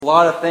A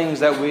lot of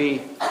things that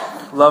we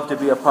love to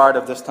be a part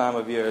of this time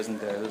of year, isn't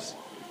there? There's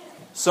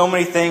so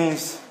many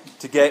things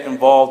to get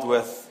involved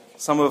with.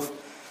 Some of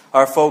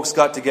our folks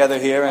got together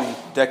here and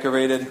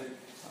decorated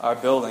our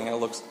building. It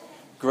looks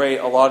great.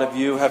 A lot of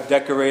you have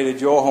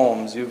decorated your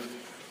homes. You've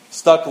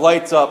stuck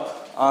lights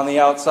up on the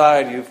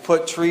outside. You've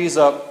put trees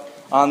up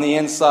on the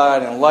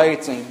inside, and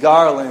lights and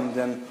garland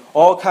and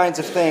all kinds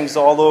of things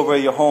all over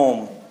your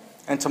home.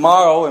 And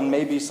tomorrow, and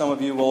maybe some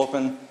of you will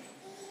open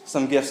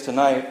some gifts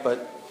tonight,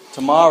 but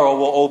tomorrow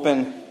we'll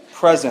open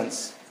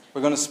presents.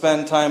 We're going to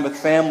spend time with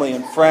family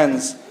and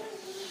friends,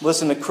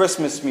 listen to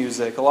Christmas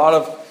music. A lot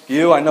of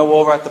you, I know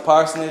over at the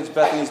parsonage,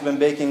 Bethany's been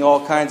baking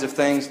all kinds of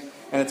things,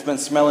 and it's been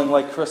smelling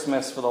like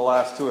Christmas for the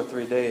last 2 or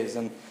 3 days.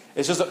 And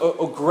it's just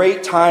a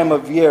great time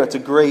of year. It's a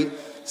great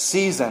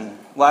season.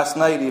 Last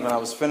night even, I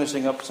was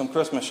finishing up some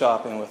Christmas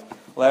shopping with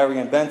Larry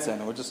and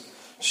Benson. We're just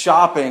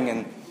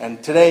shopping,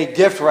 and today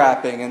gift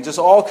wrapping, and just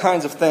all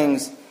kinds of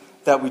things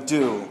that we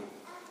do.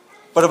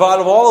 But out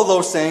of all of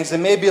those things, there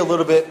may be a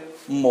little bit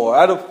more.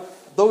 Out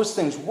of those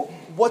things,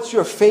 what's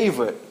your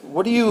favorite?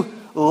 What do you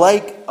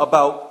like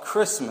about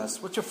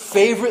Christmas? What's your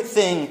favorite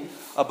thing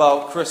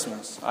about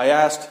Christmas? I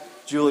asked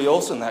Julie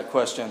Olson that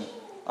question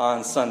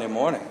on Sunday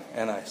morning,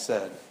 and I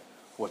said,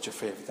 what's your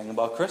favorite thing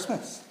about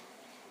Christmas?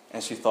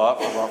 And she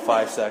thought for about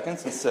 5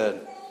 seconds and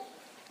said,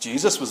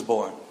 Jesus was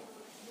born.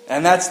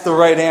 And that's the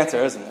right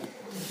answer, isn't it?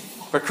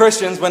 For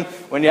Christians,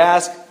 when you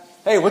ask,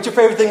 hey, what's your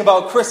favorite thing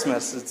about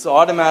Christmas? It's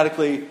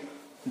automatically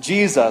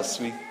Jesus.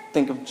 We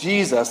think of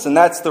Jesus, and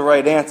that's the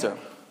right answer.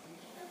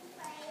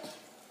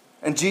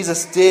 And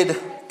Jesus did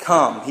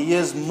come. He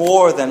is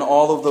more than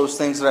all of those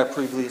things that I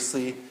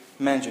previously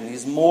mentioned.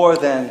 He's more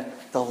than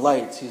the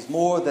lights. He's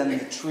more than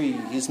the tree.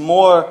 He's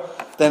more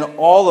than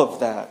all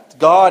of that.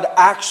 God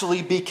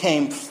actually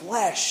became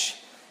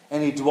flesh,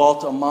 and He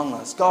dwelt among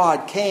us.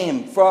 God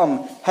came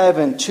from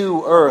heaven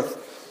to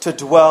earth to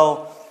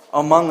dwell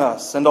among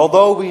us. And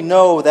although we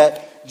know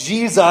that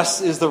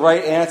Jesus is the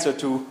right answer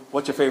to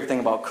what's your favorite thing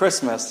about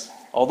Christmas,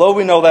 although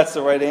we know that's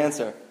the right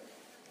answer,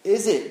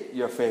 is it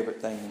your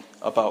favorite thing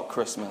about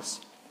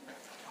Christmas?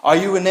 Are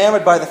you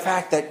enamored by the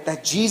fact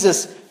that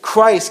Jesus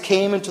Christ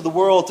came into the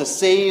world to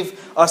save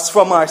us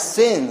from our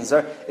sins?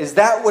 Or is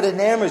that what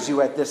enamors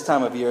you at this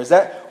time of year? Is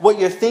that what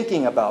you're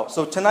thinking about?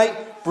 So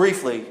tonight,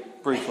 briefly,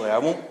 I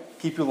won't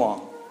keep you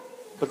long,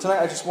 but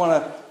tonight I just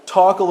want to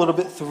talk a little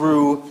bit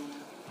through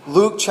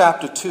Luke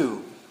chapter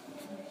 2.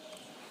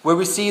 Where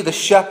we see the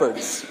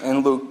shepherds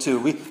in Luke 2.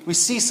 We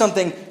see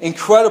something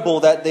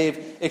incredible that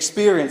they've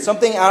experienced,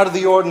 something out of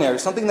the ordinary,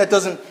 something that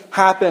doesn't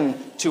happen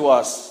to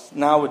us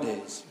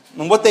nowadays.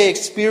 And what they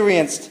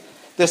experienced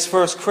this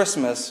first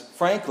Christmas,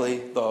 frankly,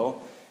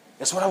 though,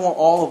 is what I want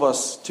all of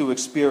us to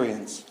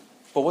experience.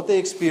 But what they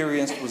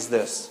experienced was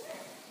this: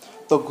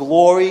 the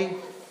glory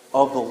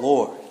of the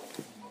Lord.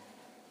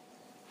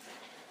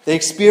 They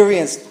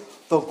experienced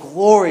the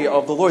glory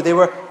of the Lord. They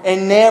were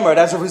enamored.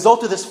 As a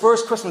result of this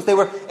first Christmas, they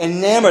were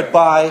enamored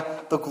by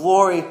the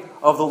glory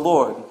of the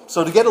Lord.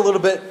 So to get a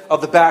little bit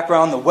of the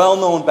background, the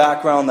well-known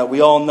background that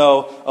we all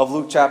know of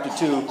Luke chapter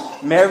 2,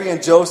 Mary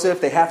and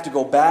Joseph, they have to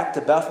go back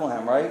to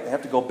Bethlehem, right? They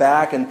have to go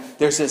back, and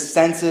there's this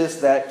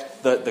census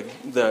that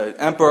the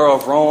emperor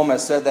of Rome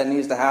has said that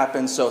needs to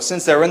happen. So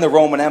since they're in the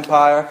Roman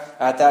Empire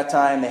at that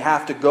time, they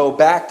have to go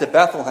back to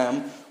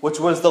Bethlehem,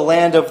 which was the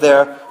land of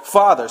their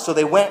father. So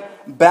they went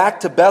back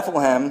to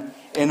Bethlehem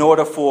in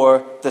order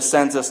for the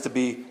census to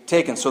be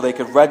taken, so they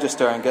could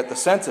register and get the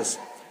census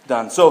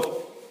done. So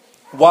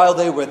while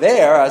they were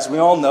there, as we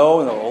all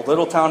know, in the old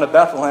little town of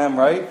Bethlehem,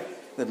 right,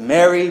 that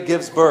Mary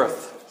gives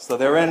birth. So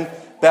they're in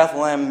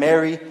Bethlehem,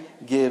 Mary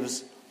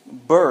gives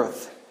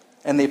birth.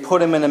 And they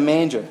put him in a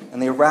manger, and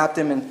they wrapped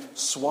him in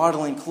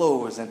swaddling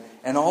clothes,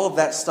 and all of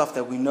that stuff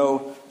that we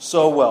know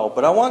so well.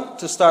 But I want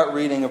to start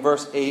reading in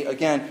verse 8.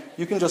 Again,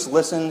 you can just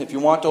listen. If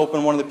you want to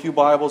open one of the pew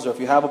Bibles, or if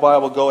you have a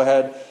Bible, go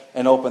ahead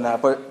and open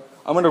that. But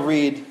I'm going to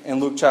read in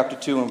Luke chapter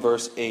 2 and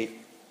verse 8.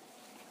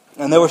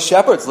 And there were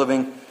shepherds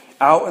living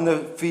out in the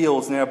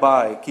fields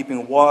nearby,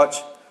 keeping watch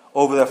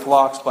over their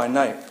flocks by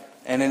night.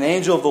 And an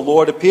angel of the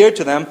Lord appeared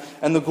to them,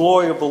 and the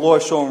glory of the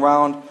Lord shone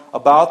round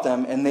about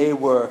them, and they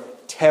were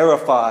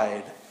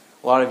terrified.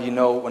 A lot of you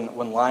know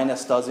when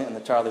Linus does it in the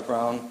Charlie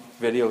Brown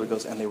video, he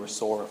goes, and they were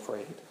sore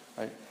afraid.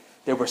 Right?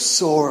 They were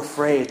sore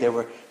afraid. They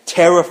were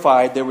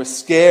terrified. They were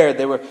scared.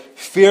 They were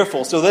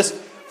fearful. So this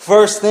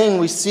first thing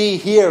we see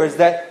here is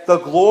that the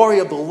glory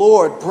of the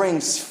Lord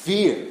brings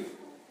fear.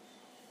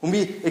 When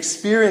we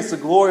experience the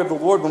glory of the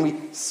Lord, when we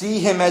see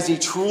Him as He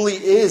truly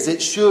is,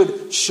 it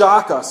should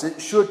shock us.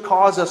 It should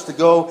cause us to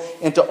go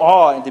into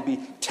awe and to be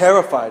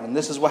terrified. And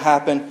this is what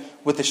happened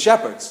with the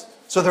shepherds.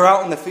 So they're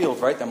out in the field,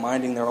 right? They're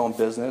minding their own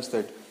business.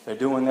 They're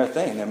doing their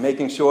thing. They're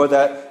making sure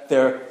that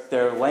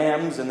their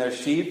lambs and their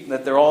sheep,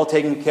 that they're all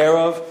taken care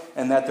of,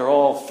 and that they're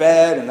all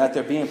fed, and that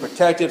they're being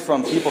protected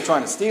from people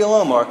trying to steal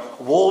them, or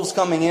wolves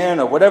coming in,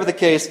 or whatever the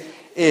case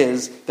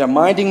is. They're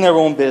minding their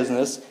own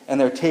business, and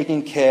they're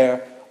taking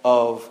care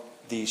of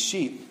these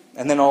sheep.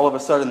 And then all of a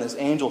sudden this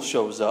angel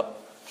shows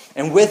up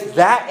And with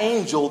that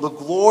angel, the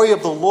glory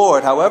of the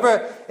Lord,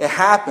 however it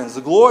happens,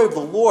 the glory of the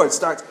Lord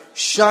starts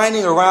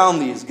shining around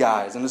these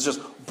guys. And it's just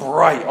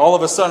bright. All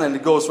of a sudden,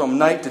 it goes from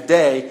night to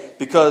day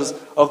because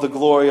of the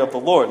glory of the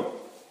Lord.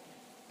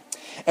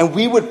 And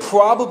we would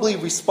probably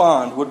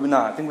respond, would we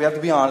not? I think we have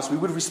to be honest. We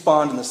would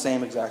respond in the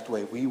same exact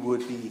way. We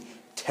would be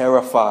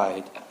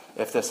terrified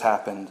if this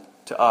happened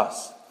to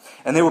us.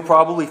 And they were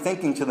probably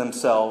thinking to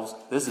themselves,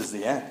 this is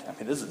the end. I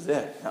mean, this is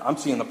it. I'm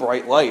seeing the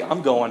bright light.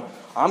 I'm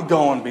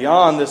going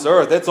beyond this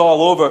earth. It's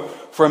all over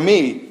for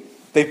me.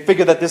 They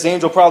figured that this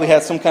angel probably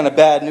had some kind of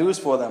bad news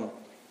for them.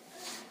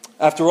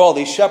 After all,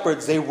 these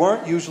shepherds, they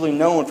weren't usually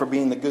known for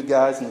being the good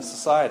guys in the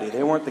society.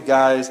 They weren't the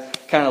guys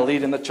kind of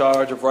leading the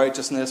charge of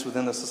righteousness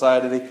within the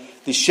society.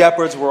 These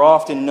shepherds were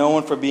often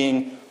known for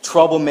being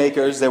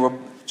troublemakers. They were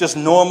just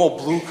normal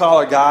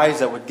blue-collar guys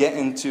that would get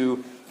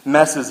into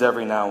messes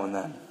every now and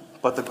then.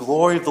 But the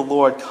glory of the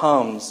Lord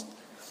comes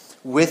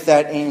with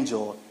that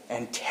angel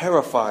and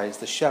terrifies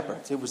the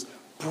shepherds. It was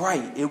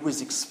bright. It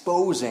was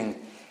exposing.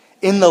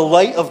 In the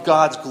light of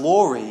God's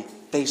glory,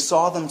 they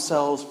saw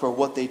themselves for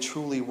what they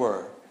truly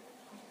were.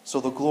 So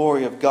the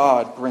glory of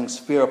God brings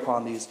fear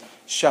upon these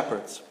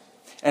shepherds.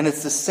 And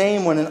it's the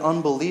same when an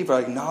unbeliever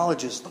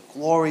acknowledges the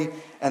glory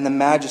and the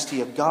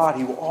majesty of God.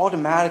 He will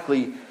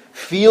automatically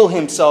feel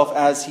himself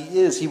as he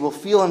is. He will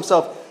feel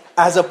himself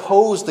as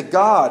opposed to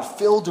God,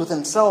 filled with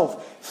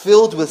himself,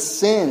 filled with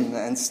sin,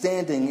 and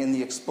standing in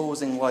the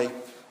exposing light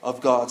of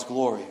God's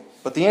glory.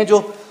 But the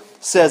angel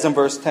says in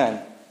verse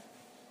 10,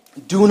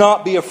 "Do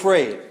not be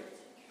afraid.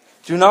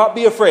 Do not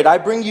be afraid. I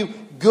bring you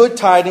good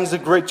tidings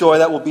of great joy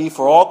that will be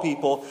for all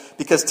people,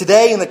 because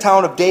today in the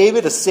town of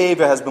David a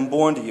Savior has been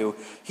born to you.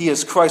 He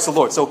is Christ the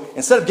Lord." So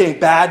instead of getting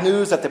bad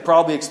news that they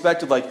probably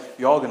expected, like,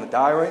 you're all going to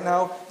die right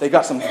now, they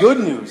got some good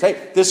news. Hey,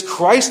 this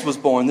Christ was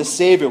born. This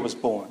Savior was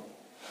born.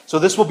 So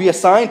this will be a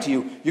sign to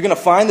you. You're going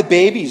to find the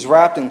baby. He's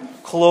wrapped in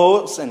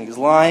clothes and he's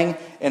lying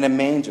in a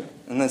manger.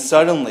 And then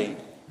suddenly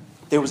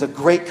there was a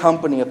great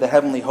company of the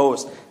heavenly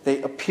host.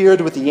 They appeared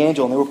with the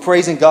angel and they were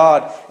praising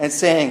God and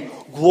saying,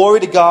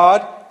 "Glory to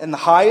God in the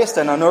highest,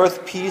 and on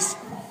earth peace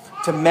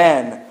to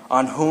men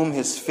on whom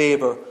his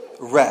favor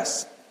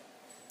rests."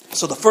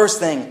 So the first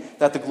thing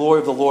that the glory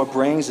of the Lord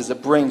brings is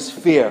it brings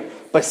fear.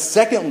 But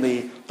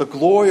secondly, the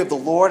glory of the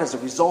Lord, as a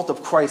result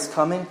of Christ's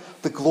coming,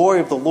 the glory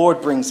of the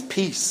Lord brings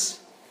peace.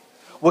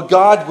 What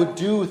God would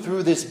do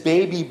through this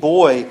baby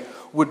boy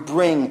would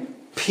bring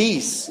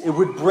peace. It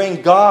would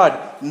bring God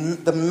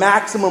the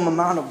maximum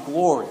amount of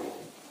glory.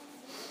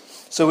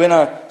 So in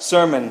our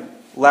sermon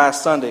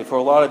last Sunday, for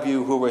a lot of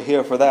you who were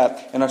here for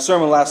that, in our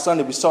sermon last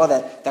Sunday, we saw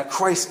that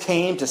Christ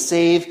came to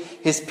save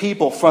his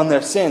people from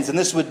their sins. And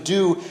this would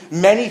do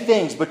many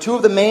things, but two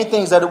of the main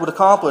things that it would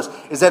accomplish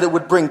is that it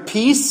would bring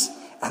peace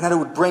and that it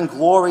would bring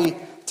glory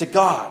to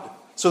God.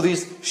 So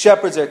these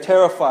shepherds are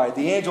terrified.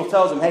 The angel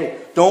tells them, "Hey,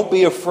 don't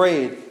be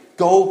afraid.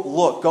 Go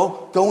look.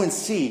 Go and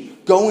see.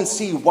 Go and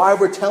see why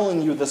we're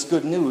telling you this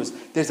good news.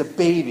 There's a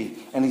baby,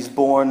 and he's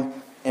born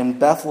in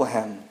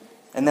Bethlehem."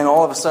 And then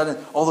all of a sudden,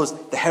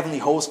 the heavenly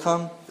hosts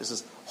come. There's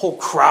this whole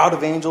crowd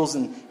of angels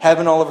in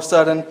heaven all of a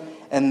sudden,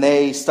 and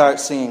they start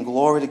singing,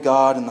 "Glory to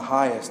God in the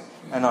highest,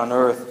 and on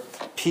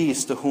earth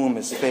peace to whom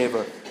his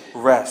favor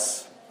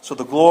rests." So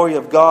the glory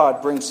of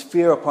God brings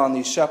fear upon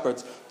these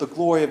shepherds. The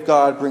glory of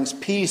God brings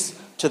peace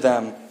to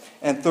them.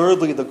 And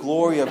thirdly, the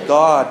glory of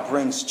God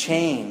brings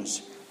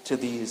change to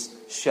these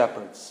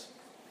shepherds.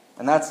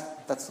 And that's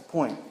the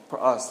point for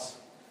us.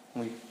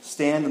 When we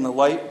stand in the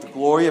light of the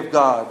glory of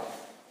God,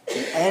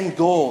 the end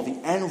goal, the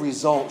end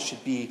result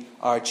should be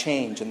our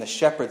change. And the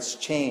shepherds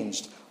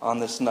changed on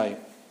this night.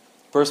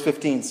 Verse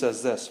 15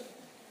 says this: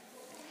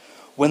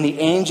 "When the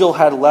angel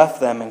had left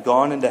them and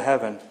gone into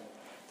heaven,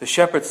 the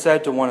shepherds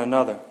said to one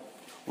another,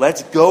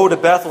 'Let's go to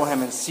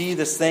Bethlehem and see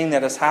this thing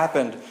that has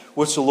happened,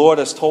 which the Lord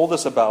has told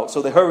us about.'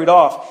 So they hurried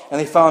off, and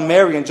they found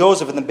Mary and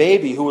Joseph and the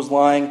baby who was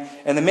lying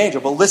in the manger."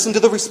 But listen to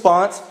the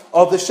response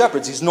of the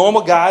shepherds. These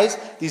normal guys,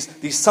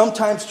 these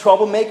sometimes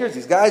troublemakers,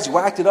 these guys who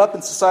acted up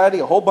in society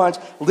a whole bunch.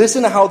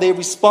 Listen to how they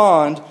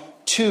respond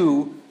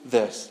to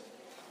this.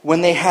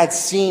 "When they had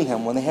seen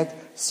him," when they had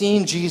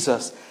seen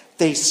Jesus,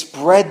 "they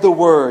spread the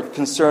word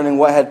concerning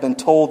what had been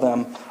told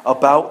them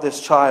about this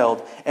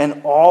child,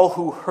 and all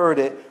who heard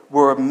it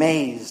were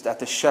amazed at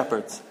the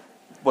shepherds,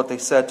 what they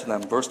said to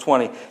them." Verse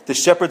 20, "The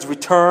shepherds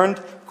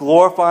returned,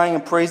 glorifying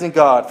and praising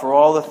God for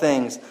all the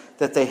things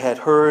that they had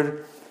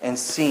heard and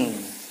seen,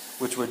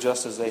 which were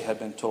just as they had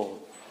been told."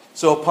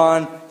 So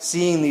upon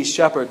seeing these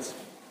shepherds,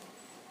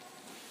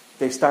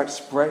 they start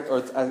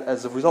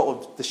as a result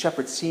of the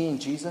shepherds seeing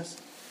Jesus,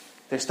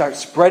 they start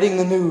spreading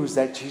the news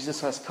that Jesus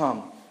has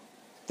come.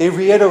 They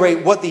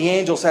reiterate what the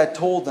angels had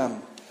told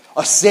them.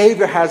 A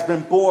Savior has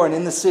been born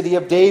in the city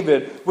of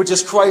David, which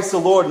is Christ the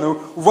Lord. And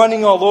they're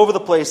running all over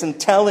the place and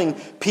telling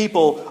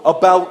people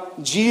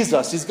about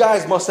Jesus. These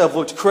guys must have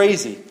looked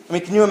crazy. I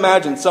mean, can you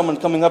imagine someone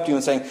coming up to you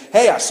and saying,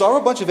 "Hey, I saw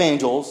a bunch of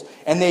angels,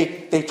 and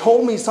they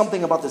told me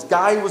something about this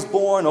guy who was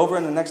born over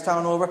in the next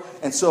town over,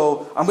 and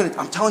so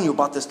I'm telling you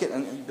about this kid."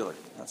 And you'd be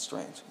like, "That's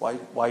strange. Why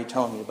are you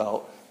telling me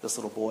about this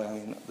little boy. I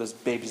mean, this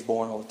baby's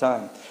born all the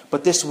time.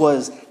 But this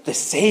was the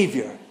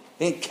Savior.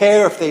 They didn't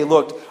care if they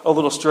looked a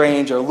little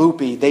strange or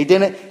loopy. They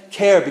didn't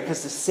care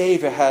because the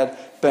Savior had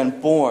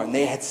been born.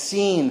 They had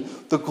seen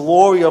the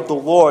glory of the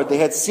Lord. They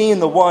had seen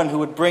the one who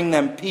would bring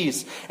them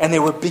peace. And they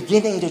were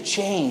beginning to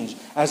change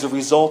as a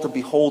result of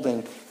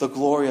beholding the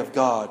glory of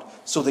God.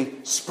 So they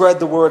spread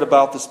the word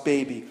about this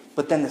baby.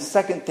 But then the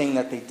second thing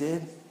that they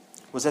did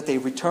was that they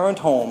returned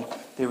home.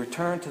 They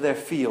returned to their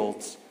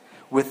fields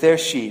with their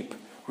sheep,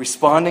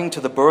 responding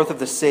to the birth of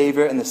the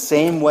Savior in the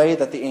same way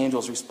that the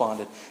angels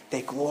responded.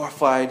 They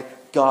glorified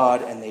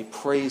God and they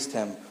praised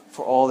Him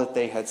for all that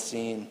they had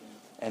seen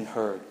and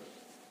heard.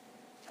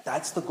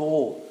 That's the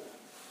goal.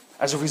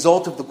 As a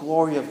result of the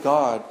glory of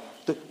God,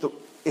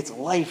 it's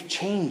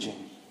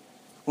life-changing.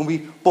 When we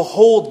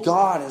behold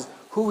God as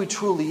who He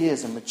truly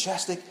is, and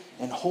majestic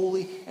and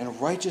holy and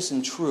righteous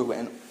and true,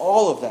 and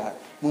all of that,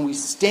 when we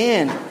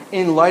stand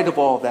in light of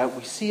all of that,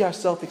 we see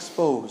ourselves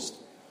exposed.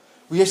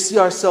 We see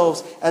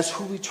ourselves as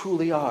who we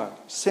truly are,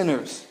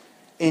 sinners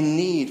in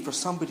need for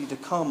somebody to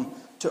come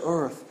to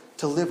earth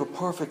to live a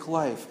perfect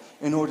life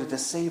in order to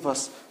save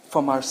us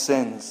from our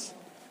sins.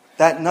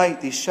 That night,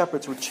 these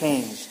shepherds were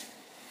changed.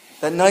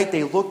 That night,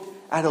 they looked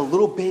at a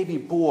little baby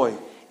boy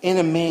in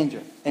a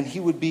manger, and he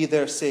would be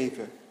their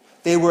Savior.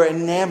 They were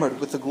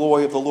enamored with the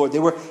glory of the Lord. They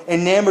were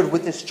enamored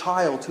with this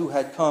child who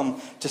had come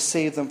to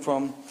save them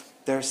from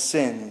their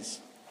sins.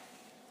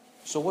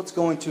 So what's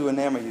going to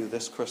enamor you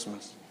this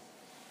Christmas?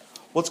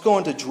 What's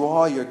going to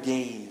draw your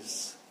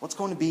gaze? What's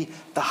going to be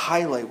the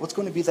highlight? What's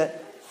going to be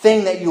that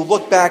thing that you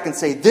look back and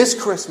say, this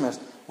Christmas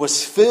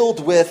was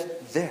filled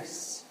with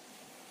this?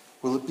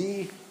 Will it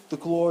be the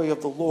glory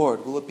of the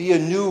Lord? Will it be a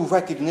new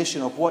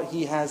recognition of what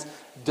He has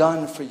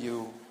done for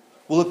you?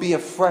 Will it be a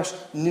fresh,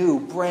 new,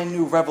 brand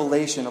new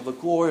revelation of the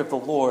glory of the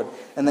Lord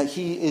and that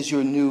He is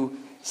your new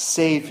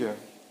Savior?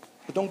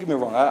 But don't get me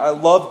wrong, I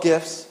love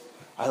gifts.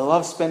 I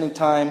love spending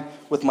time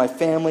with my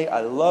family.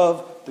 I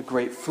love the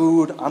great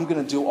food. I'm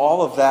going to do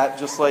all of that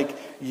just like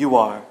you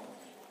are.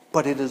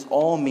 But it is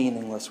all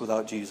meaningless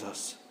without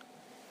Jesus.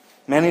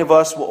 Many of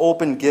us will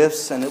open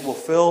gifts and it will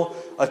fill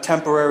a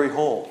temporary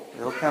hole.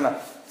 It'll kind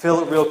of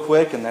fill it real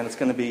quick and then it's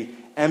going to be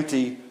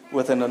empty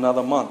within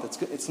another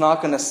month. It's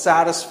not going to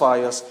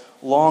satisfy us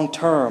long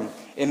term.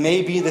 It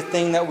may be the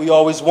thing that we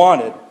always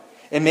wanted.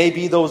 It may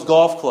be those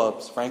golf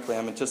clubs. Frankly,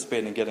 I'm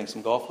anticipating getting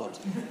some golf clubs.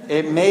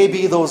 It may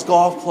be those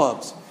golf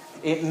clubs.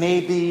 It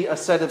may be a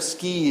set of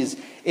skis.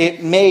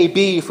 It may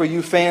be, for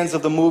you fans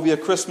of the movie A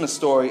Christmas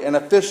Story, an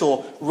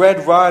official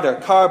Red Ryder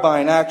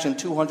carbine action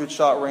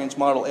 200-shot range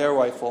model air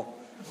rifle.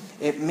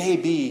 It may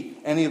be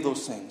any of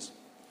those things.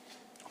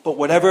 But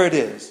whatever it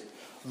is,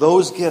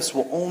 those gifts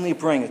will only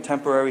bring a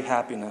temporary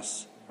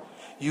happiness.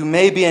 You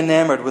may be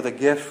enamored with a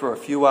gift for a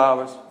few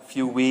hours, a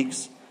few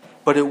weeks,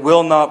 but it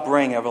will not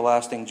bring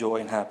everlasting joy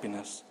and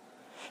happiness.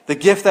 The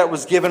gift that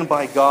was given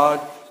by God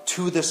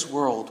to this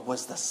world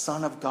was the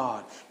Son of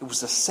God. It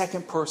was the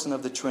second person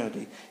of the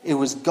Trinity. It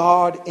was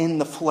God in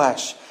the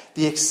flesh.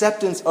 The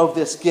acceptance of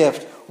this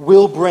gift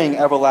will bring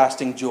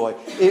everlasting joy.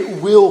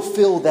 It will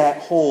fill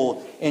that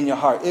hole in your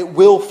heart. It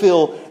will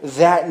fill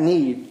that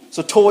need.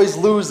 So toys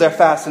lose their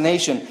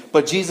fascination,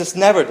 but Jesus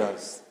never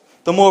does.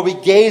 The more we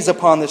gaze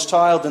upon this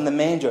child in the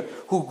manger,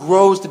 who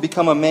grows to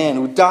become a man,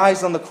 who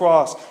dies on the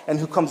cross, and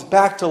who comes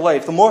back to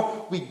life, the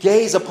more we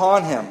gaze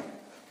upon Him,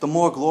 the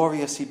more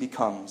glorious He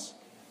becomes.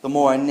 The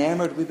more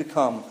enamored we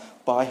become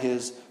by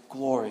His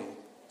glory.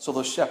 So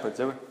those shepherds,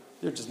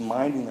 they're just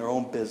minding their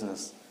own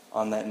business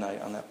on that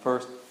night, on that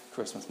first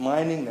Christmas.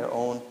 Minding their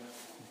own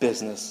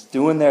business,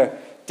 doing their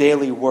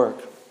daily work.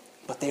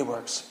 But they were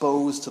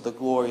exposed to the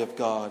glory of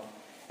God.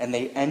 And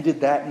they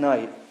ended that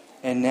night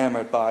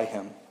enamored by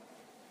Him.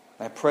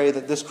 I pray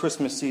that this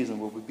Christmas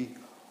season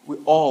we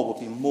all will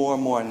be more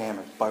and more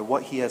enamored by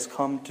what He has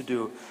come to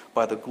do,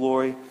 by the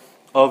glory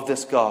of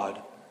this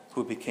God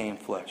who became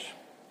flesh.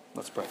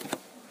 Let's pray.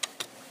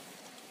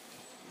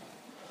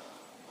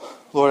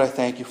 Lord, I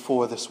thank You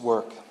for this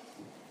work.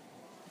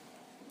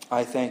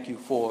 I thank You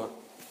for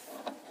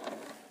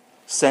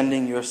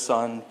sending Your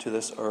Son to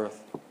this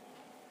earth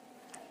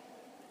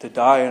to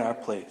die in our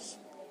place.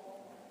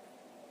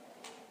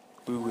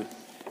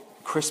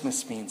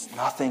 Christmas means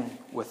nothing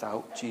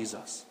without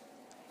Jesus.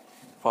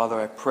 Father,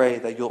 I pray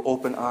that You'll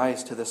open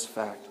eyes to this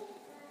fact.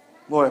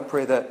 Lord, I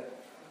pray that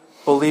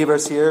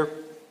believers here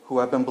who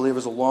have been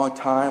believers a long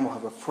time will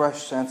have a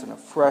fresh sense and a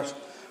fresh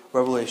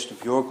revelation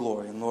of Your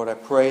glory. And Lord, I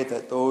pray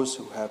that those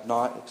who have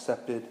not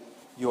accepted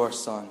Your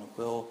Son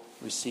will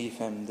receive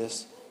Him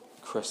this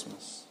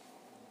Christmas.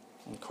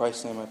 In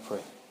Christ's name I pray.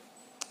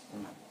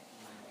 Amen.